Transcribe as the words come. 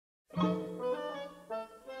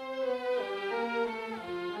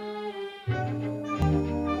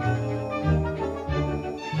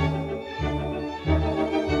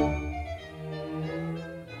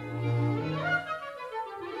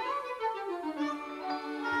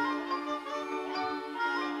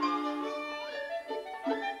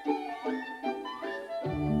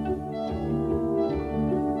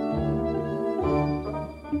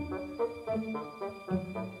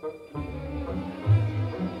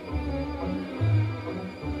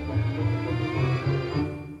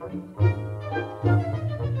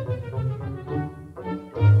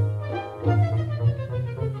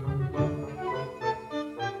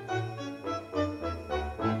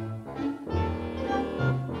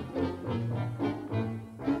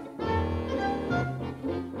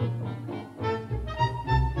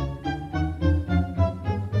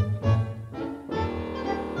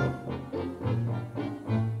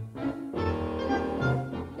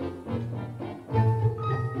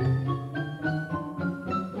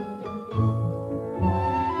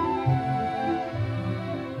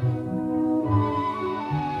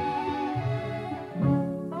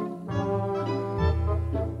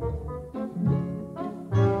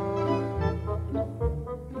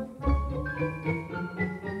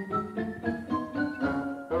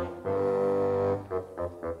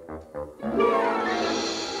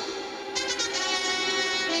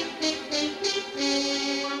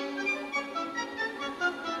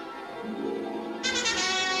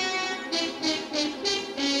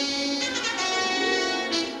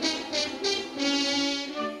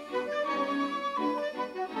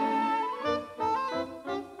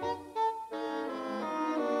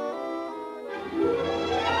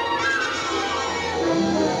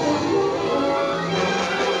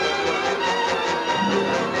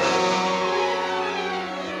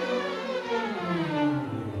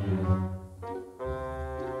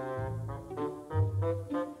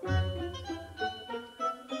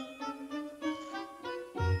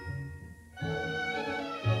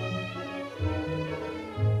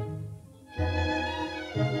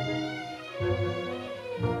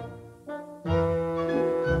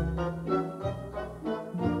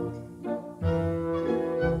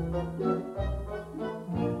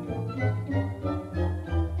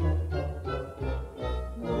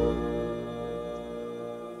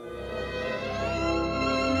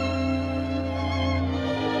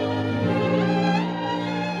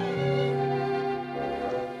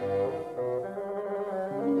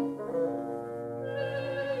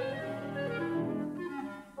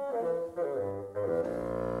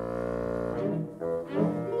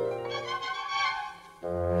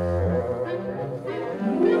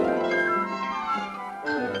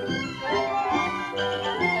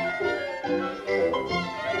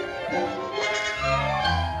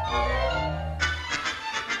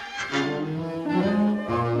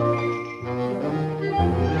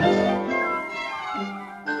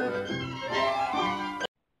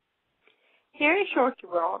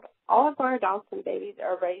ShorkieWorld, all of our adults and babies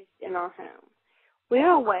are raised in our home. We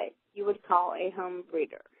are what you would call a home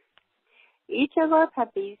breeder. Each of our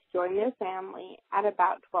puppies join their family at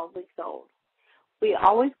about 12 weeks old. We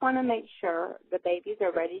always want to make sure the babies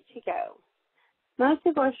are ready to go. Most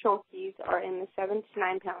of our Shorkies are in the 7 to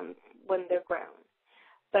 9 pounds when they're grown,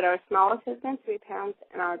 but our smallest has been 3 pounds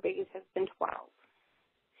and our biggest has been 12.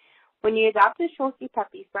 When you adopt a Shorkie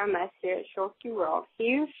puppy from us here at ShorkieWorld,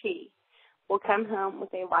 he or she will come home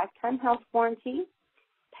with a lifetime health warranty,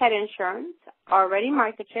 pet insurance, already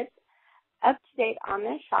microchipped, up to date on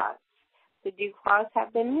their shots. The dew claws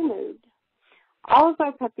have been removed. All of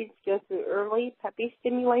our puppies go through early puppy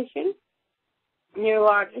stimulation,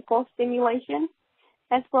 neurological stimulation,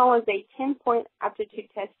 as well as a 10-point aptitude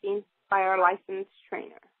testing by our licensed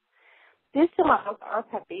trainer. This allows our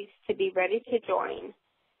puppies to be ready to join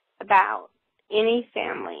about any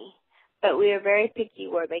family, but we are very picky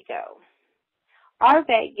where they go. Our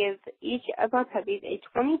vet gives each of our puppies a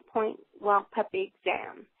 20-point well puppy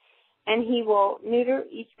exam, and he will neuter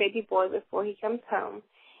each baby boy before he comes home,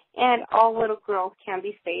 and all little girls can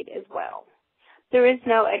be spayed as well. There is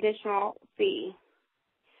no additional fee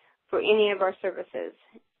for any of our services.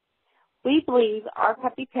 We believe our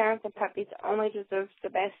puppy parents and puppies only deserve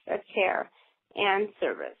the best of care and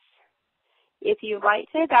service. If you'd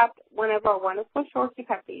like to adopt one of our wonderful Shorkie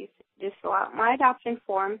puppies, just fill out my adoption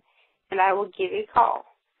form and I will give you a call.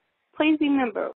 Please remember,